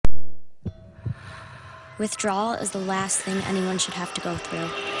Withdrawal is the last thing anyone should have to go through.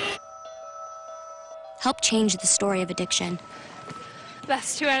 Help change the story of addiction.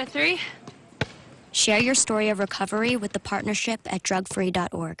 That's 2 out of 3. Share your story of recovery with the partnership at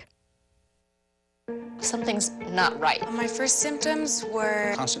drugfree.org. Something's not right. My first symptoms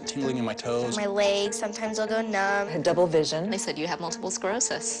were constant tingling in my toes. My legs, sometimes I'll go numb. I had double vision. They said you have multiple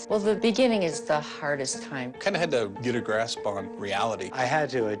sclerosis. Well, the beginning is the hardest time. Kind of had to get a grasp on reality. I had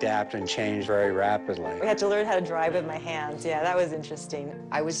to adapt and change very rapidly. I had to learn how to drive with my hands. Yeah, that was interesting.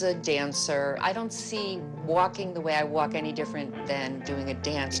 I was a dancer. I don't see walking the way I walk any different than doing a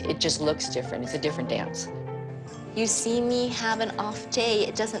dance. It just looks different. It's a different dance. You see me have an off day,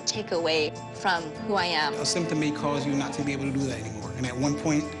 it doesn't take away from who I am. A symptom may cause you not to be able to do that anymore. And at one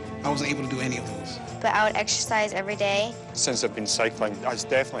point, I wasn't able to do any of those. But I would exercise every day. Since I've been cycling, it's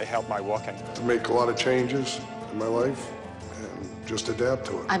definitely helped my walking. To make a lot of changes in my life and just adapt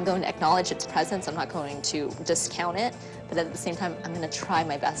to it. I'm going to acknowledge its presence. I'm not going to discount it. But at the same time, I'm going to try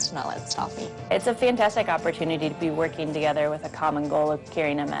my best to not let it stop me. It's a fantastic opportunity to be working together with a common goal of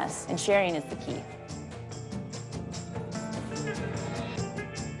curing MS, and sharing is the key.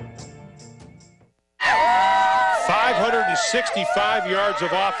 .565 yards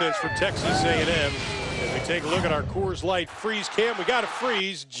of offense for Texas A&M. As we take a look at our Coors Light freeze cam, we got to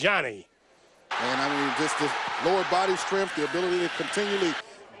freeze Johnny. And I mean, just the lower body strength, the ability to continually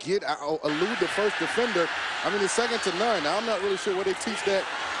elude the first defender. I mean, it's second to none. Now, I'm not really sure where they teach that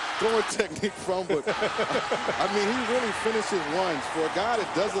throwing technique from, but I mean, he really finishes runs. For a guy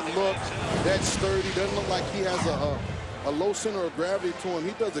that doesn't look that sturdy, doesn't look like he has a low center of gravity to him,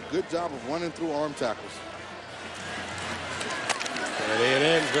 he does a good job of running through arm tackles. And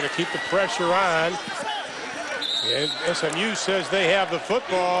A&M's going to keep the pressure on. And SMU says they have the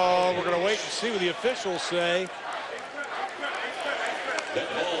football. We're going to wait and see what the officials say.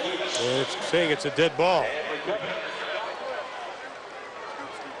 And it's saying it's a dead ball.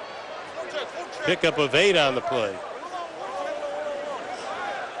 Pickup of 8 on the play.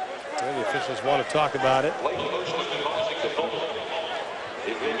 And the officials want to talk about it.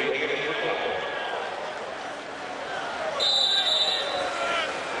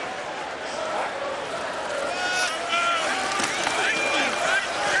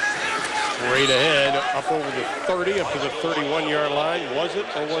 Straight ahead, up over the 30, up to the 31-yard line. Was it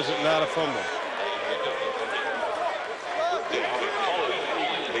or was it not a fumble?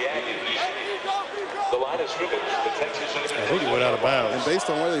 I think he went out of bounds. And based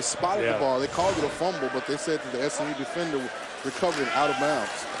on where they spotted the ball, they called it a fumble, but they said that the SMU defender recovered it out of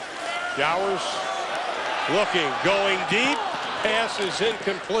bounds. Jowers looking, going deep. Pass is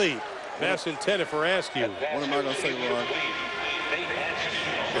incomplete. Pass intended for Askew. What am I going to say, Ron?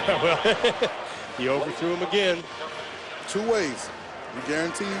 Well, he overthrew him again. 2 ways. You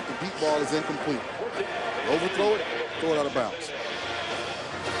guarantee the deep ball is incomplete. Overthrow it, throw it out of bounds.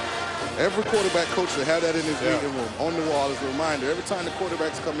 Every quarterback coach should have that in his meeting room, on the wall as a reminder, every time the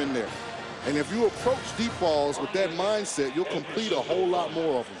quarterbacks come in there. And if you approach deep balls with that mindset, you'll complete a whole lot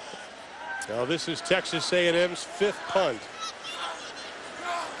more of them. Now this is Texas A&M's 5th punt.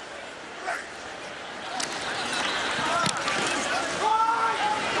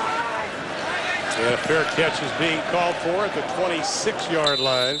 And a fair catch is being called for at the 26-yard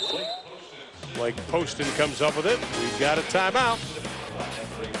line. Blake Poston comes up with it. We've got a timeout.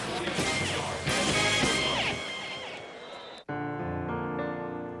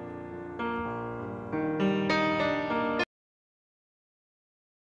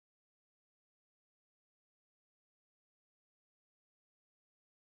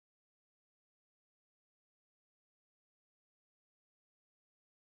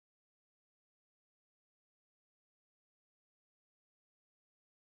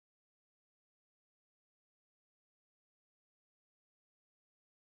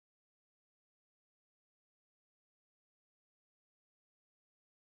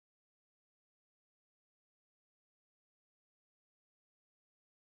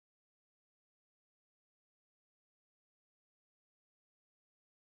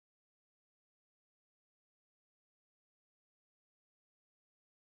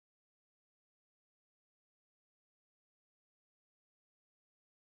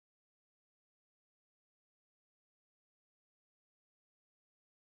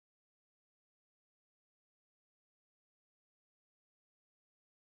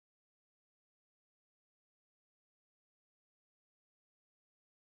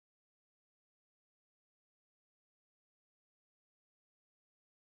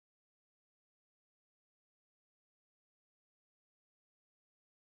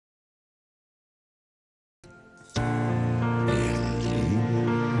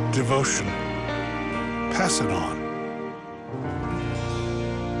 Devotion, Pass it on.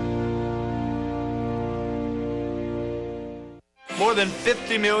 More than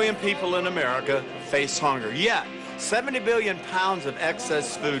 50 million people in America face hunger. Yet, 70 billion pounds of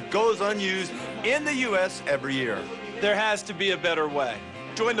excess food goes unused in the U.S. every year. There has to be a better way.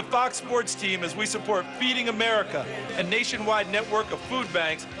 Join the Fox Sports team as we support Feeding America, a nationwide network of food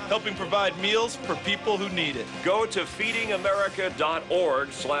banks helping provide meals for people who need it. Go to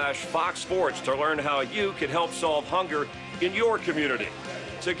feedingamerica.org/Fox Sports to learn how you can help solve hunger in your community.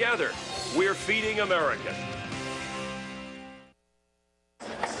 Together, we're Feeding America.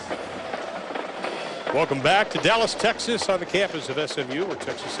 Welcome back to Dallas, Texas, on the campus of SMU, where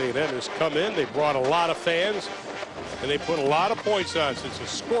Texas A&M has come in. They brought a lot of fans, and they put a lot of points on since a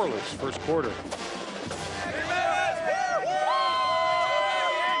scoreless first quarter.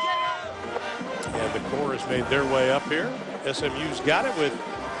 And the core has made their way up here. SMU's got it with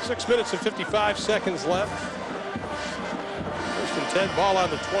 6 minutes and 55 seconds left. First and 10, ball on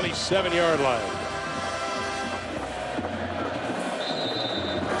the 27-yard line.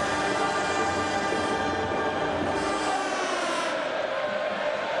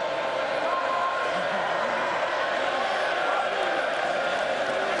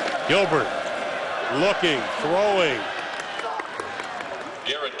 Gilbert looking, throwing.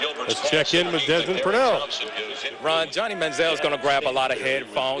 Let's check in with Desmond Purnell. Ron, Johnny Manziel is going to grab a lot of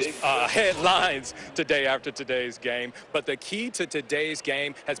headlines today after today's game. But the key to today's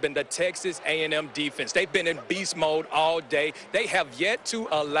game has been the Texas A&M defense. They've been in beast mode all day. They have yet to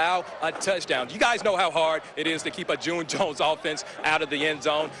allow a touchdown. You guys know how hard it is to keep a June Jones offense out of the end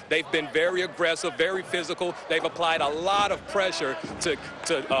zone. They've been very aggressive, very physical. They've applied a lot of pressure to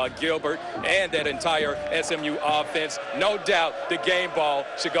Gilbert and that entire SMU offense. No doubt the game ball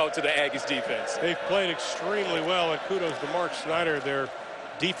should go to the Aggies defense. They've played extremely well, and kudos to Mark Snyder, their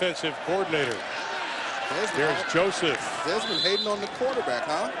defensive coordinator. There's Joseph. Desmond hating on the quarterback,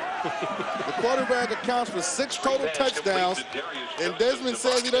 huh? The quarterback accounts for 6 total touchdowns, and Desmond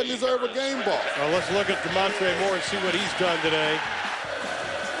says he doesn't deserve a game ball. Well, let's look at DeMontre Moore and see what he's done today.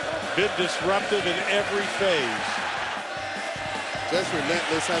 Been disruptive in every phase. Just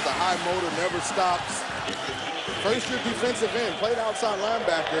relentless, has a high motor, never stops. First-year defensive end, played outside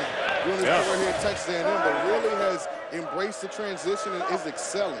linebacker doing his career here at Texas A&M, but really has embraced the transition and is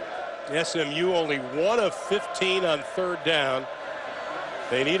excelling. SMU only 1 of 15 on third down.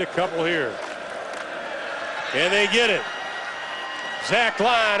 They need a couple here. And they get it. Zach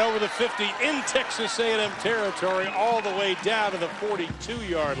Line over the 50 in Texas A&M territory all the way down to the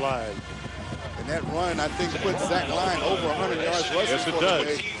 42-yard line. And that run, I think, puts Zach Line over 100 yards rushing. Yes, it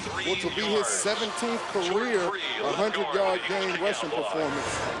does. Which will be his 17th career 100-yard game rushing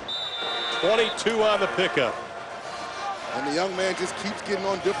performance. 22 on the pickup. And the young man just keeps getting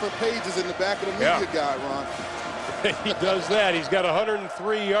on different pages in the back of the media guide, Ron. He does that. He's got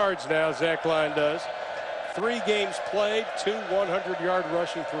 103 yards now, Zach Line does. 3 games played, 2 100-yard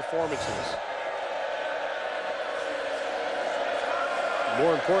rushing performances.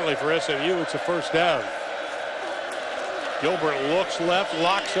 More importantly for SMU, it's a first down. Gilbert looks left,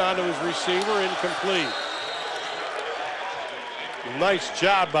 locks onto his receiver, incomplete. Nice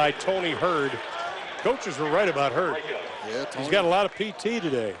job by Tony Hurd. Coaches were right about Hurd. Yeah, Tony, he's got a lot of PT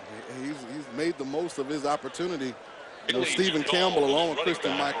today. He's made the most of his opportunity. You know, Stephen Campbell along with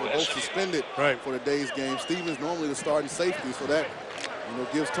Christian Michael both suspended for today's game. Stephen's normally the starting safety, so that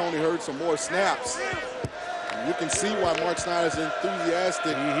gives Tony Hurd some more snaps. And you can see why Mark Snyder's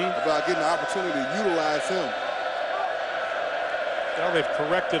enthusiastic about getting the opportunity to utilize him. Now they've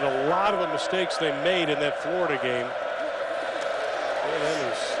corrected a lot of the mistakes they made in that Florida game. And that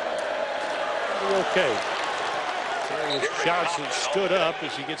is okay. Johnson stood up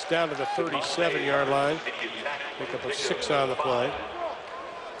as he gets down to the 37-yard line. Pick up a 6 on the play.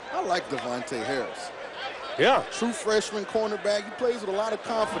 I like Devontae Harris. Yeah. True freshman cornerback. He plays with a lot of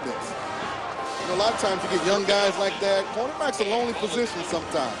confidence. You know, a lot of times you get young guys like that. Cornerback's a lonely position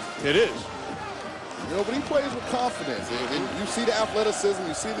sometimes. It is. You know, but he plays with confidence. And you see the athleticism,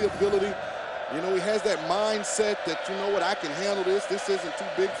 you see the ability. You know, he has that mindset that, you know what, I can handle this. This isn't too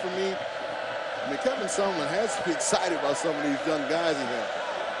big for me. I mean, Kevin Sumlin has to be excited about some of these young guys he has.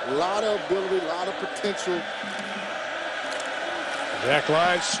 A lot of ability, a lot of potential. Zach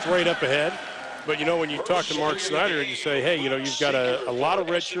Line straight up ahead. But, you know, when you talk to Mark Snyder and you say, hey, you know, you've got a lot of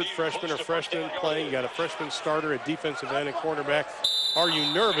redshirt freshmen or freshmen playing. You got a freshman starter at defensive end and quarterback. Are you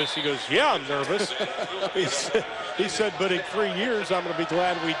nervous? He goes, yeah, I'm nervous. he said, but in 3 years, I'm going to be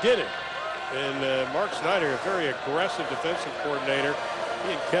glad we did it. And Mark Snyder, a very aggressive defensive coordinator.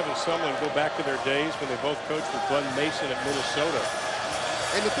 He and Kevin Sumlin go back to their days when they both coached with Glenn Mason at Minnesota.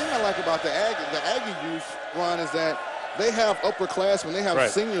 And the thing I like about the Aggie youth, Ron, is that they have upperclassmen. They have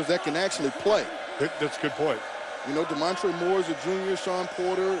seniors that can actually play. That's a good point. You know, DeMontre Moore is a junior. Sean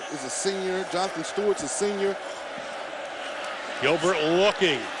Porter is a senior. Jonathan Stewart's a senior. Gilbert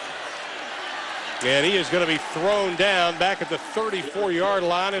looking. And he is going to be thrown down back at the 34-yard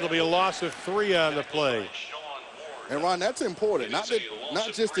line. It'll be a loss of 3 on the play. And, Ron, that's important. Not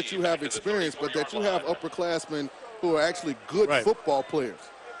just that you have experience, but that you have upperclassmen who are actually good football players.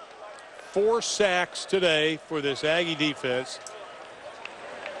 4 sacks today for this Aggie defense.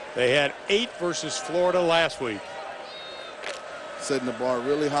 They had 8 versus Florida last week. Setting the bar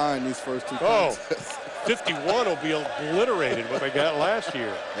really high in these first 2 contests. 51 will be obliterated what they got last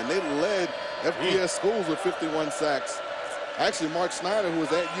year. And they led FBS schools with 51 sacks. Actually, Mark Snyder, who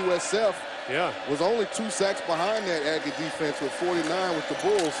was at USF, was only 2 sacks behind that Aggie defense with 49 with the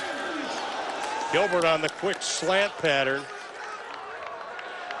Bulls. Gilbert on the quick slant pattern.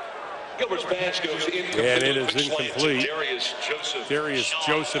 Gilbert's pass goes incomplete. And it is incomplete. Darius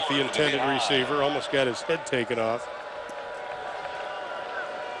Joseph, the intended receiver, almost got his head taken off.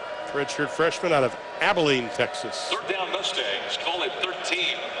 Redshirt freshman out of Abilene, Texas. 3rd down Mustangs, call it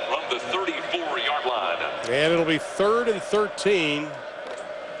 13 from the 34-yard line. And it'll be 3rd and 13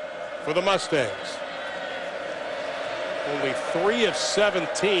 for the Mustangs. Only 3 of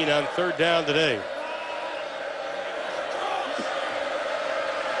 17 on 3rd down today.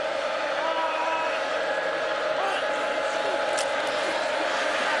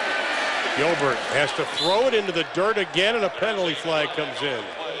 Gilbert has to throw it into the dirt again, and a penalty flag comes in.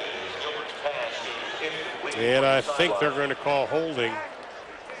 And I think they're going to call holding.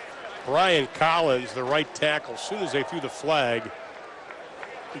 Brian Collins, the right tackle, as soon as they threw the flag,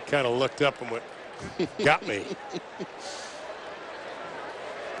 he kind of looked up and went, got me.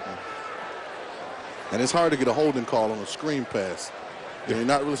 And it's hard to get a holding call on a screen pass. You know, you're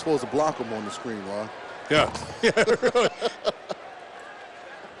not really supposed to block them on the screen, Ron. Yeah. Really.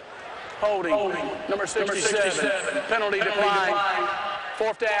 Holding. Number 67. Penalty decline.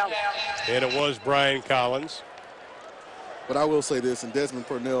 4th down. And it was Brian Collins. But I will say this, and Desmond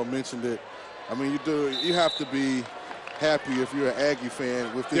Purnell mentioned it. I mean, you have to be happy if you're an Aggie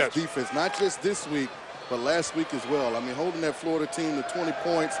fan with this defense, not just this week, but last week as well. I mean, holding that Florida team to 20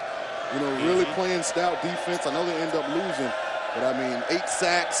 points, you know, really playing stout defense. I know they end up losing, but I mean, 8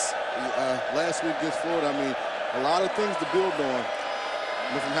 sacks last week against Florida. I mean, a lot of things to build on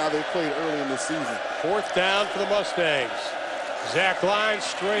from how they played early in this season. 4th down for the Mustangs. Zach Lyons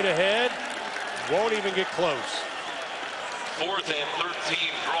straight ahead. Won't even get close. 4th and 13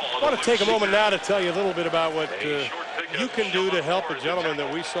 draw. I want to take a moment now to tell you a little bit about what you can do to help a gentleman that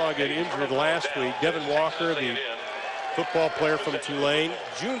we saw get injured last week, Devin Walker, the football player from Tulane.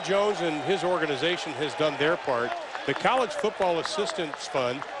 June Jones and his organization has done their part. The College Football Assistance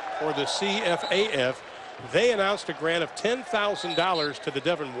Fund, or the CFAF, they announced a grant of $10,000 to the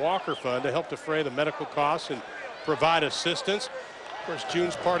Devin Walker Fund to help defray the medical costs and provide assistance. Of course,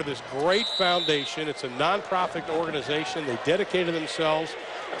 June's part of this great foundation. It's a nonprofit organization. They dedicated themselves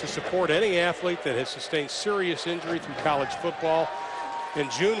to support any athlete that has sustained serious injury through college football. And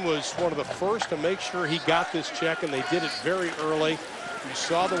June was one of the first to make sure he got this check, and they did it very early. You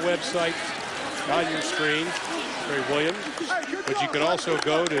saw the website on your screen, Trey Williams, but you can also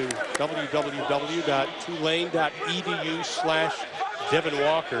go to www.tulane.edu/Devin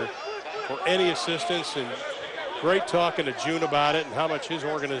Walker for any assistance. And great talking to June about it and how much his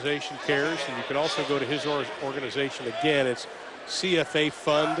organization cares. And you can also go to his organization again. It's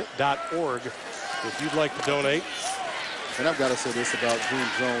cfafund.org if you'd like to donate. And I've got to say this about June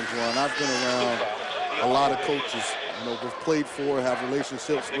Jones, Ron. I've been around a lot of coaches, you know, we've played for, have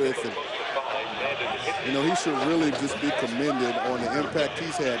relationships with, and you know, he should really just be commended on the impact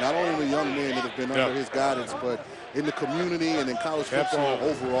he's had, not only in the young men that have been under his guidance, but in the community and in college football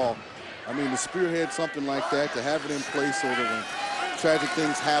overall. I mean, to spearhead something like that, to have it in place so that when tragic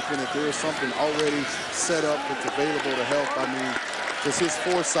things happen, if there is something already set up that's available to help, I mean, just his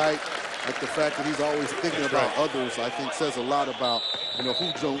foresight, like the fact that he's always thinking about others, I think says a lot about, you know,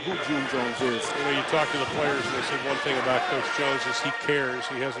 who June Jones is. You know, you talk to the players, and they said one thing about Coach Jones is he cares.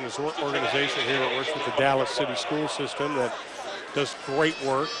 He has an organization here that works with the Dallas City school system that does great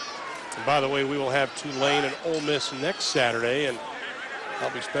work. And by the way, we will have Tulane and Ole Miss next Saturday, and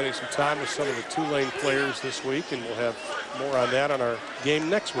I'll be spending some time with some of the Tulane players this week, and we'll have more on that on our game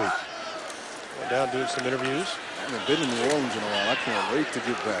next week. We're down doing some interviews. I haven't been in New Orleans in a while. I can't wait to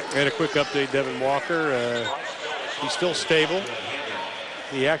get back. And a quick update, Devin Walker, he's still stable.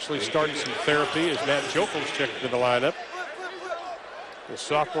 He actually started some therapy as Matt Jokel's checked into the lineup. The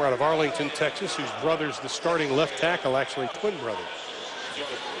sophomore out of Arlington, Texas, whose brother's the starting left tackle, actually twin brother.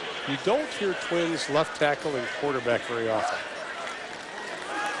 You don't hear Twins left tackle and quarterback very often.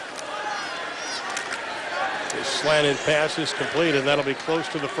 His slanted pass is complete, and that'll be close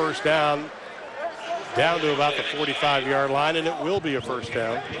to the first down to about the 45-yard line, and it will be a first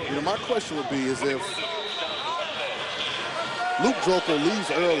down. You know, my question would be is if Luke Jokel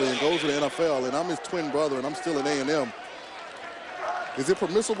leaves early and goes to the NFL, and I'm his twin brother, and I'm still at A&M, is it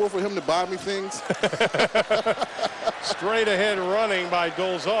permissible for him to buy me things? Straight ahead running by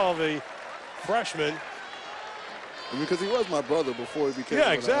Dolezal, the freshman. I mean, because he was my brother before he became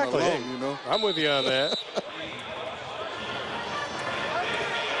exactly. alone, you know? I'm with you on that.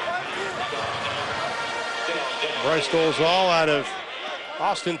 Bryce Dolezal out of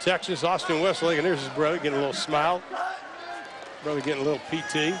Austin, Texas, Austin Westlake, and there's his brother getting a little smile. Brother getting a little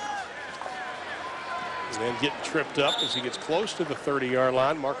PT. And then getting tripped up as he gets close to the 30-yard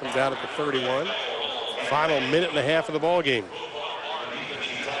line. Mark him down at the 31. Final minute and a half of the ball game.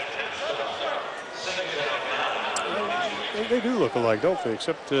 They do look alike, don't they?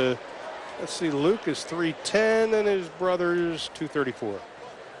 Except, let's see, Luke is 310 and his brother's 234.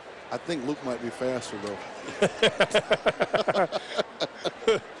 I think Luke might be faster, though.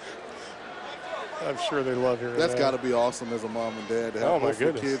 I'm sure they love hearing that. That's got to be awesome as a mom and dad to have both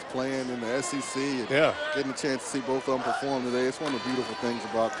your kids playing in the SEC and getting a chance to see both of them perform today. It's one of the beautiful things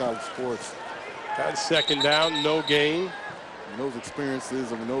about college sports. Got second down, no gain. And those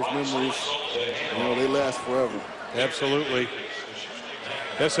experiences and those memories, you know, they last forever. Absolutely.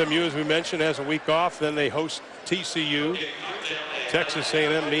 SMU, as we mentioned, has a week off. Then they host TCU. Texas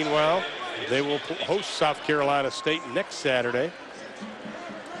A&M, meanwhile, they will host South Carolina State next Saturday.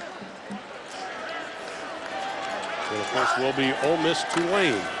 And of course, will be Ole Miss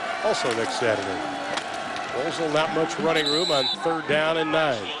Tulane also next Saturday. Rosal, not much running room on 3rd down and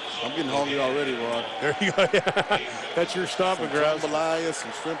 9. I'm getting hungry already, Ron. There you go. That's your stomping ground. Some jambalaya,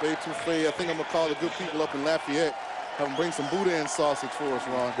 some shrimp etouffee. I think I'm going to call the good people up in Lafayette. Have them bring some boudin sausage for us,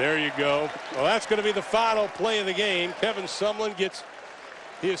 Ron. There you go. Well, that's going to be the final play of the game. Kevin Sumlin gets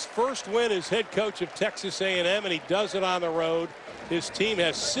his first win as head coach of Texas A&M, and he does it on the road. His team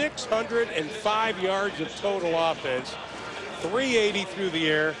has 605 yards of total offense, 380 through the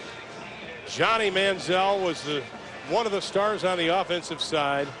air. Johnny Manziel was one of the stars on the offensive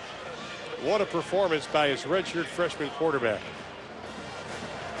side. What a performance by his redshirt freshman quarterback.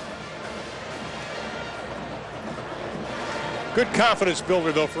 Good confidence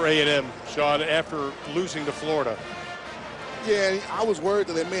builder, though, for A&M, Sean, after losing to Florida. Yeah, I was worried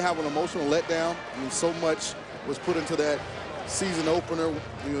that they may have an emotional letdown. I mean, so much was put into that season opener.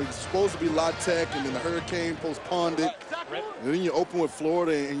 You know, it's supposed to be La Tech, and then the hurricane postponed it. And then you open with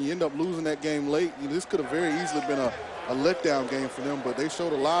Florida, and you end up losing that game late. You know, this could have very easily been a letdown game for them, but they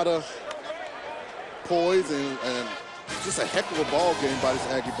showed a lot of poise and just a heck of a ball game by this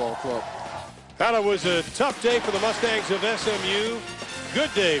Aggie ball club. Thought it was a tough day for the Mustangs of SMU.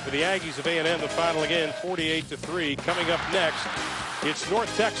 Good day for the Aggies of A&M. The final again, 48-3. Coming up next, it's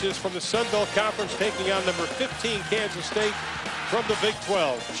North Texas from the Sun Belt Conference taking on number 15 Kansas State from the Big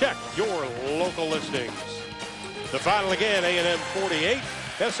 12. Check your local listings. The final again, A&M 48,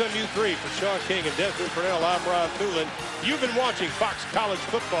 SMU 3. For Sean King and Desmond Purnell, I'm Ron Thulin. You've been watching Fox College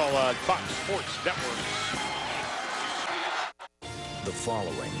Football on Fox Sports Network. The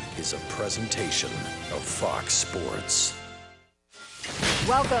following is a presentation of Fox Sports.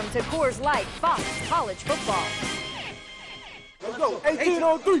 Welcome to Coors Light Fox College Football. Let's go. 18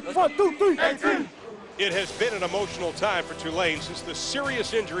 on 3. 1, 2, 3. 18. It has been an emotional time for Tulane since the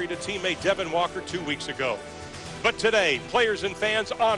serious injury to teammate Devin Walker 2 weeks ago. But today, players and fans honor